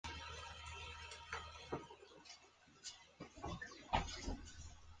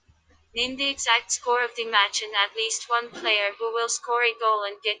Name the exact score of the match and at least one player who will score a goal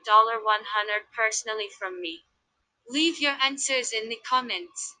and get $100 personally from me. Leave your answers in the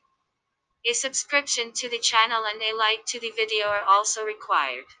comments. A subscription to the channel and a like to the video are also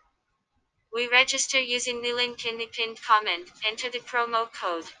required. We register using the link in the pinned comment, enter the promo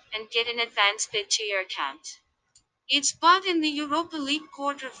code, and get an advance bid to your account. Its spot in the Europa League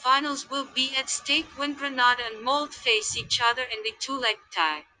quarter-finals will be at stake when Granada and Molde face each other in the two-leg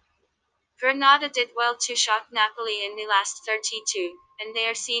tie. Granada did well to shock Napoli in the last 32, and they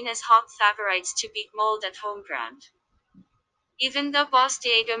are seen as hot favorites to beat Molde at home ground. Even though boss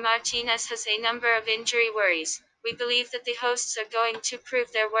Diego Martinez has a number of injury worries, we believe that the hosts are going to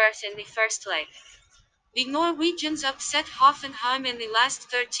prove their worth in the first leg. The Norwegians upset Hoffenheim in the last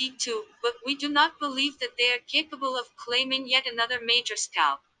 32, but we do not believe that they are capable of claiming yet another major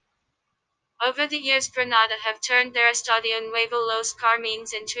scalp. Over the years Granada have turned their Estadio Nuevo Los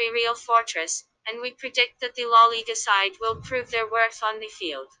Carmines into a real fortress, and we predict that the La Liga side will prove their worth on the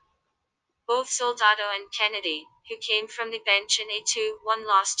field. Both Soldado and Kennedy, who came from the bench in a 2-1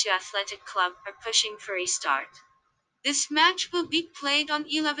 loss to Athletic Club, are pushing for a start. This match will be played on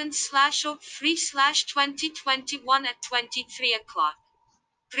 11/03/2021 at 23 o'clock.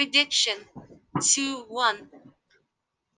 Prediction: 2-1.